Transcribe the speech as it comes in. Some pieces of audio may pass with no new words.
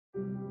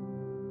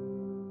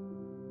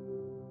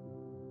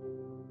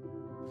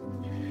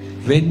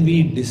When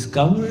we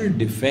discover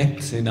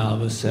defects in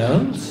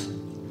ourselves,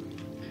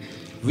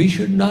 we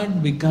should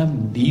not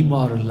become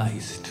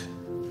demoralized.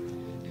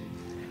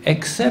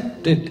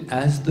 Accept it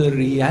as the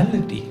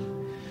reality,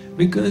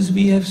 because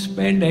we have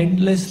spent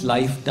endless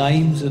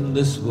lifetimes in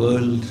this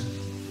world.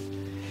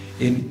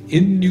 In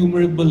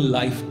innumerable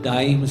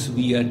lifetimes,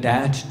 we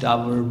attached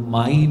our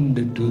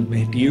mind to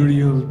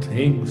material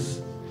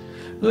things.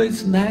 So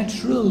it's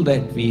natural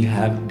that we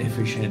have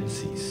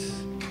deficiencies.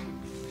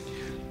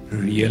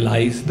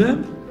 Realize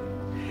them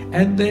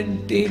and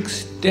then take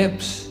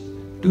steps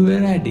to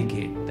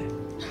eradicate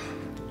them.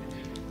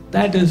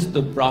 That is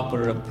the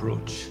proper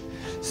approach.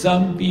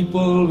 Some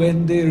people,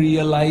 when they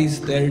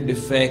realize their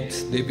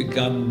defects, they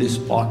become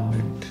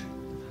despondent.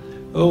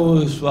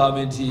 Oh,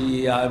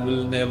 Swamiji, I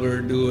will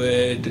never do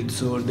it, it's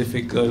so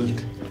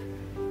difficult.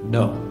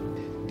 No,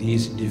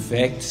 these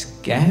defects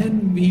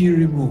can be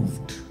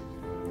removed.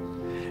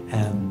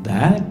 And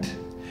that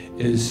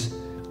is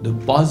the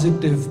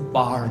positive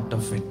part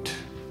of it.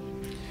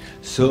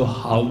 So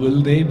how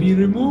will they be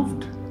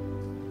removed?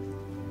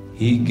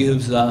 He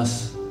gives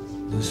us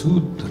the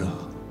sutra,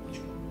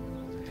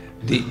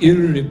 the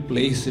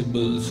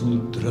irreplaceable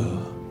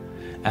sutra,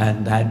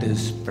 and that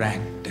is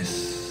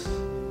practice.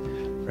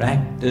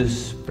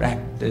 Practice,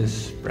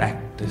 practice,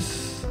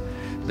 practice.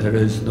 There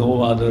is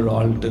no other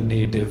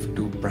alternative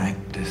to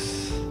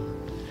practice.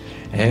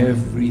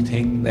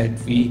 Everything that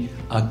we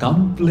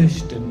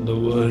accomplished in the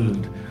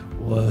world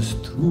was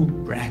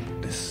through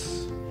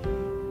practice.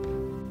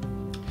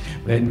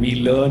 When we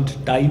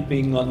learned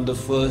typing on the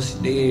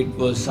first day, it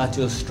was such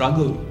a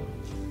struggle.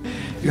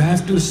 You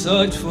have to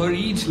search for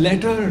each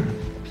letter.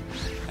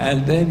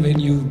 And then when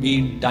you've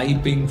been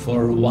typing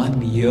for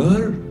 1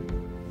 year,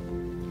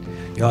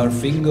 your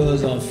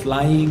fingers are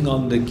flying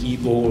on the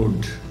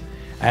keyboard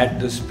at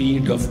the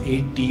speed of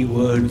 80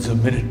 words a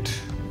minute.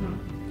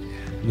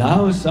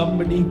 Now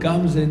somebody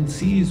comes and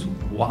sees,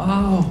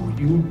 wow,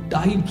 you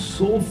type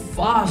so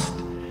fast.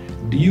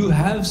 Do you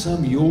have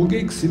some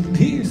yogic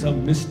siddhi,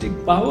 some mystic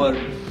power?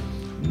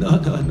 No,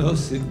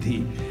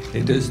 siddhi.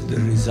 It is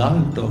the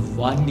result of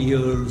 1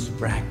 year's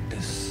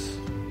practice.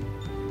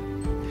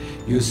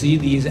 You see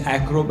these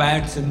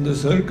acrobats in the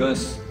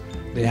circus?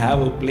 They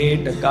have a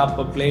plate, a cup,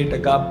 a plate, a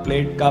cup,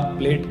 plate,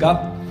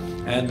 cup,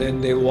 and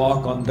then they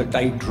walk on the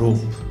tightrope.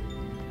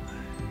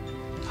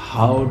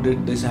 How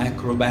did this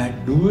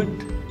acrobat do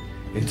it?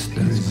 It's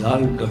the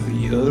result of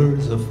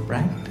years of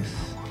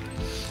practice.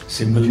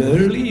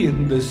 Similarly,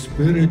 in the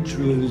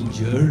spiritual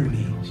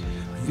journey,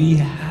 we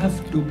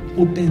have to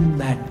put in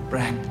that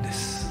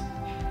practice.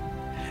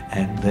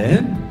 And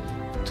then,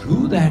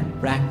 through that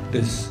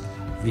practice,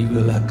 we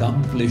will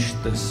accomplish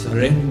the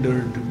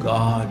surrender to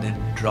God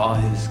and draw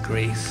His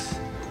grace.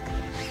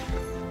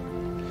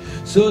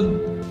 So,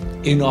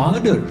 in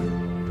order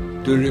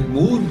to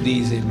remove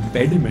these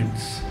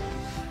impediments,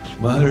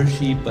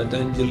 Maharishi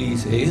Patanjali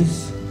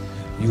says,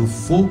 you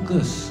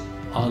focus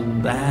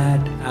on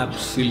that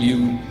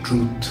absolute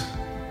truth.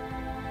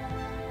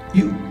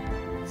 You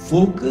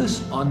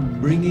focus on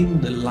bringing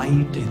the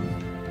light in.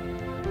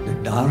 The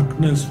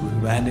darkness will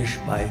vanish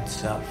by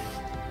itself.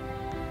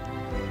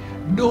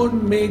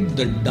 Don't make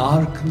the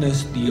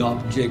darkness the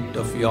object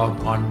of your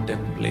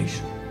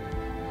contemplation.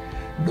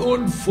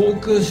 Don't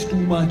focus too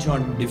much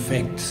on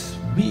defects.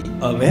 Be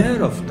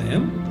aware of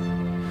them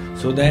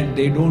so that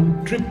they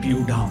don't trip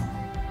you down.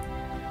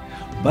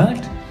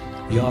 But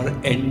your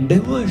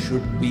endeavor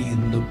should be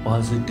in the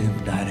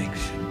positive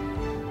direction.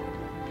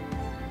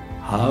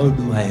 How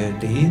do I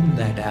attain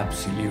that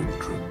absolute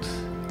truth?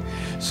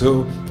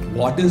 So,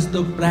 what is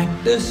the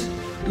practice?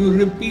 To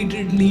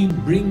repeatedly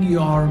bring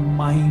your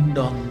mind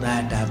on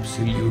that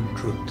absolute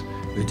truth,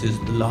 which is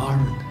the Lord,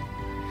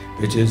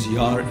 which is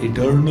your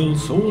eternal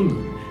soul,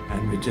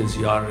 and which is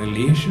your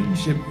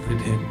relationship with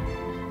Him.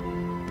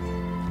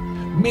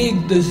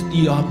 Make this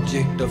the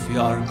object of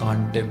your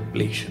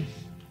contemplation.